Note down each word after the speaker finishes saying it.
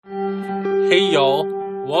Hey y'all,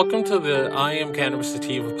 welcome to the I Am Cannabis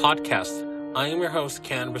Sativa podcast. I am your host,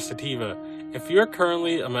 Cannabis Sativa. If you're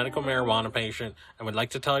currently a medical marijuana patient and would like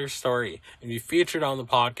to tell your story and be featured on the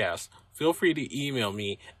podcast, feel free to email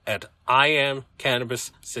me at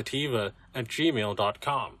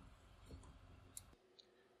iamcannabissativa@gmail.com.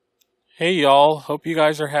 Hey y'all, hope you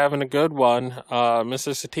guys are having a good one.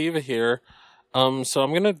 Mr. Sativa here. So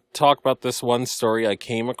I'm going to talk about this one story I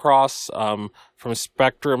came across from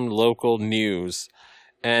Spectrum Local News,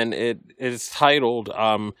 and it is titled,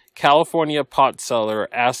 California Pot Seller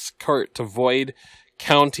Asks Court to Void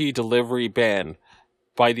County Delivery Ban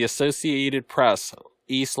by the Associated Press,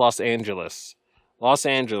 East Los Angeles. Los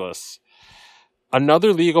Angeles.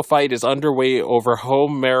 Another legal fight is underway over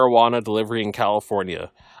home marijuana delivery in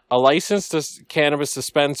California. A licensed cannabis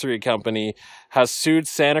dispensary company has sued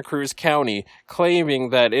Santa Cruz County, claiming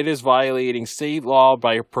that it is violating state law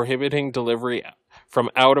by prohibiting delivery from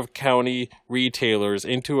out-of-county retailers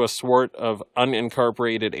into a swath of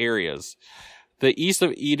unincorporated areas. The East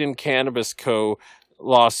of Eden Cannabis Co.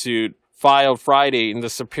 lawsuit, filed Friday in the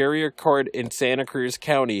Superior Court in Santa Cruz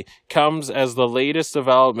County, comes as the latest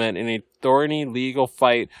development in a thorny legal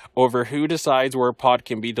fight over who decides where pot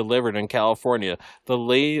can be delivered in California,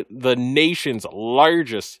 the nation's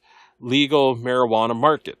largest legal marijuana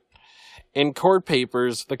market. In court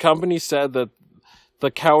papers, the company said that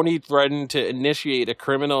the county threatened to initiate a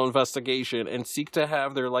criminal investigation and seek to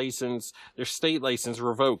have their state license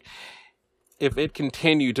revoked if it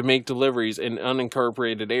continued to make deliveries in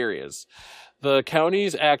unincorporated areas. The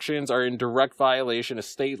county's actions are in direct violation of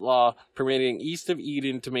state law permitting East of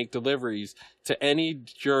Eden to make deliveries to any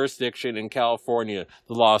jurisdiction in California,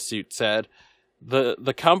 the lawsuit said.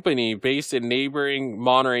 The company, based in neighboring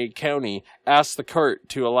Monterey County, asked the court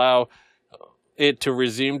to allow it to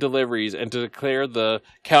resume deliveries and to declare the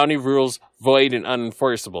county rules void and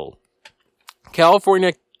unenforceable.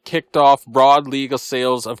 California kicked off broad legal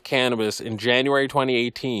sales of cannabis in January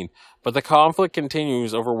 2018, but the conflict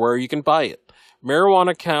continues over where you can buy it.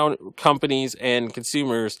 Marijuana companies and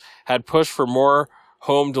consumers had pushed for more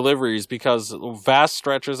home deliveries because vast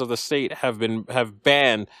stretches of the state have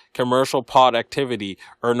banned commercial pot activity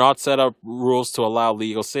or not set up rules to allow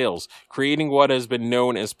legal sales, creating what has been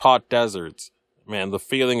known as pot deserts. Man, the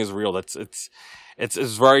feeling is real. It's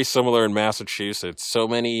very similar in Massachusetts. So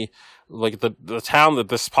many, like the town that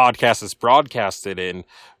this podcast is broadcasted in,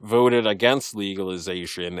 voted against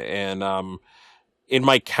legalization, and in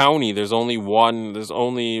my county, there's only one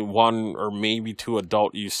or maybe two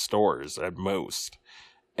adult use stores at most,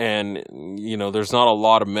 and there's not a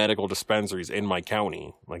lot of medical dispensaries in my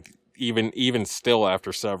county. Like even still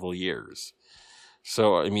after several years.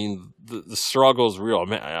 So, I mean, the struggle is real.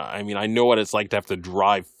 I mean, I know what it's like to have to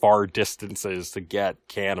drive far distances to get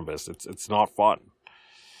cannabis. It's not fun.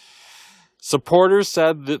 Supporters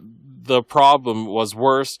said that the problem was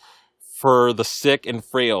worse for the sick and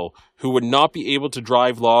frail, who would not be able to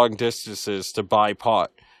drive long distances to buy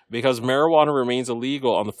pot. Because marijuana remains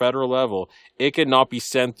illegal on the federal level, it could not be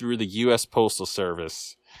sent through the U.S. Postal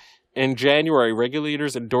Service. In January,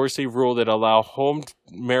 regulators endorsed a rule that allow home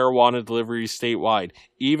marijuana deliveries statewide,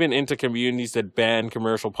 even into communities that ban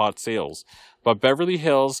commercial pot sales. But Beverly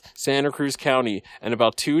Hills, Santa Cruz County, and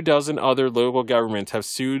about 24 other local governments have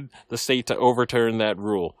sued the state to overturn that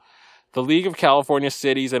rule. The League of California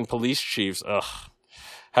Cities and Police Chiefs,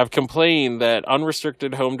 have complained that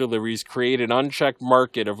unrestricted home deliveries create an unchecked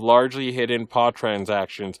market of largely hidden pot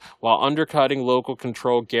transactions while undercutting local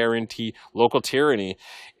tyranny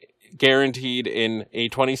guaranteed in a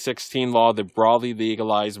 2016 law that broadly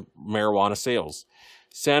legalized marijuana sales.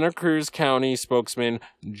 Santa Cruz County spokesman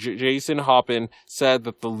Jason Hoppin said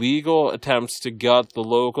that the legal attempts to gut the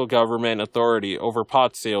local government authority over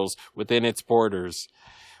pot sales within its borders.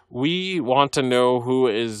 We want to know who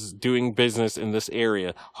is doing business in this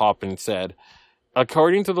area, Hoppin said.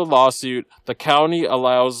 According to the lawsuit, the county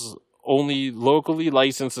allows only locally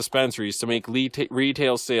licensed dispensaries to make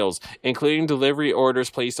retail sales, including delivery orders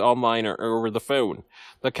placed online or over the phone.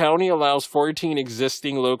 The county allows 14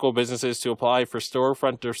 existing local businesses to apply for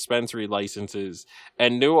storefront dispensary licenses,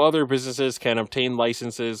 and no other businesses can obtain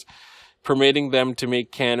licenses permitting them to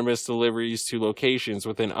make cannabis deliveries to locations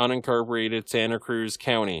within unincorporated Santa Cruz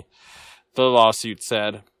County, the lawsuit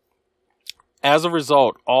said. As a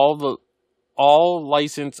result, all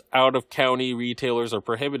licensed out-of-county retailers are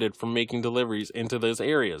prohibited from making deliveries into those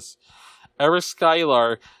areas. Eric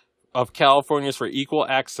Skylar of Californians for Equal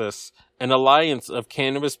Access, an alliance of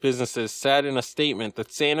cannabis businesses, said in a statement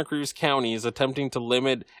that Santa Cruz County is attempting to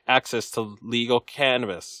limit access to legal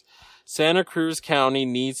cannabis. Santa Cruz County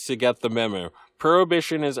needs to get the memo.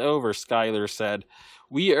 Prohibition is over, Skylar said.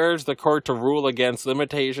 We urge the court to rule against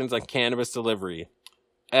limitations on cannabis delivery.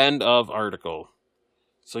 End of article.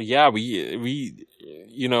 So yeah, we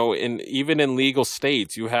even in legal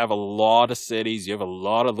states, you have a lot of cities, you have a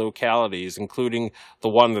lot of localities, including the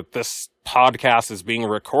one that this podcast is being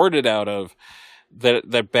recorded out of,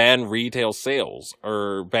 that ban retail sales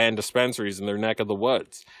or ban dispensaries in their neck of the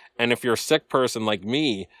woods. And if you're a sick person like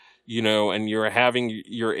me, and you're having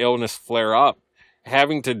your illness flare up,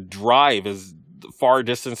 having to drive as far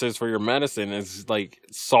distances for your medicine is like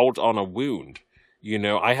salt on a wound.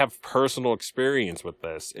 I have personal experience with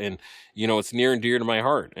this, and it's near and dear to my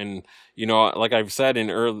heart. And like I've said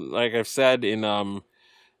in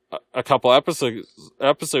a couple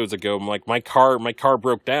episodes ago, like my car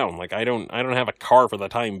broke down. Like I don't have a car for the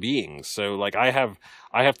time being, so like I have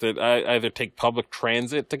to either take public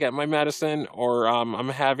transit to get my medicine, or I'm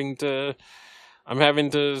having to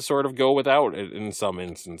sort of go without it in some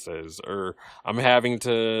instances, or I'm having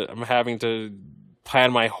to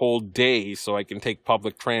plan my whole day so I can take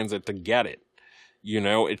public transit to get it.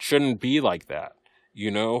 It shouldn't be like that.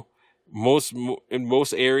 In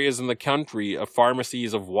most areas in the country, a pharmacy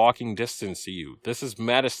is of walking distance to you. This is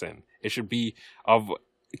medicine.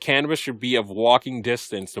 Cannabis should be of walking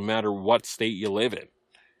distance no matter what state you live in.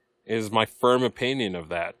 It is my firm opinion of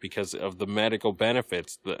that, because of the medical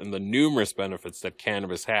benefits and the numerous benefits that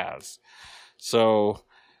cannabis has. So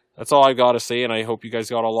that's all I got to say, and I hope you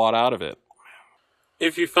guys got a lot out of it.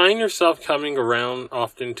 If you find yourself coming around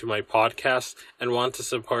often to my podcast and want to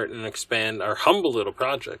support and expand our humble little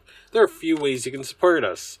project, there are a few ways you can support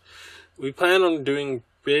us. We plan on doing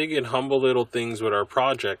big and humble little things with our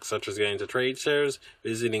project, such as going to trade shows,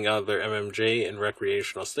 visiting other MMJ and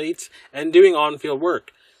recreational states, and doing on-field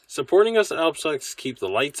work. Supporting us helps us keep the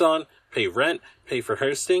lights on, pay rent, pay for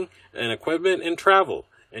hosting and equipment, and travel.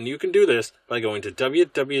 And you can do this by going to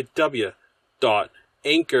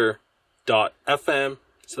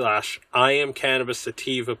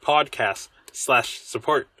www.anchor.fm/IamCannabisSativa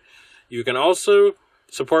podcast/support. You can also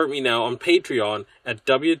support me now on Patreon at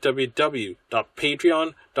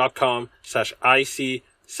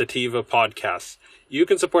www.patreon.com/ICSativa podcast. You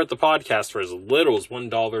can support the podcast for as little as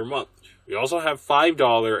 $1 a month. We also have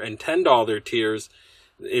 $5 and $10 tiers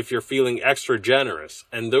if you're feeling extra generous,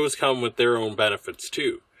 and those come with their own benefits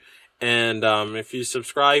too. And if you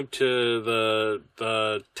subscribe to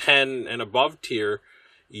the 10 and above tier,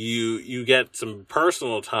 you get some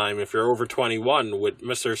personal time if you're over 21 with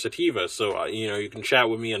Mr. Sativa. So you can chat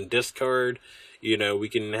with me on Discord. We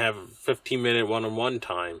can have a 15-minute one-on-one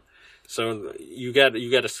time. So you get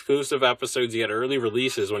exclusive episodes, you get early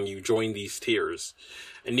releases when you join these tiers.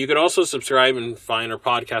 And you can also subscribe and find our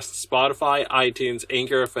podcast on Spotify, iTunes,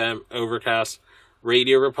 Anchor FM, Overcast,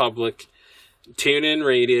 Radio Republic, TuneIn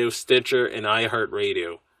Radio, Stitcher, and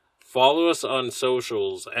iHeartRadio. Follow us on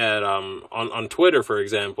socials at on Twitter, for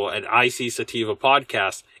example, at IC Sativa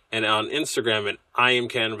Podcast, and on Instagram at I Am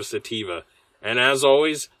Cannabis Sativa. And as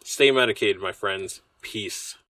always, stay medicated, my friends. Peace.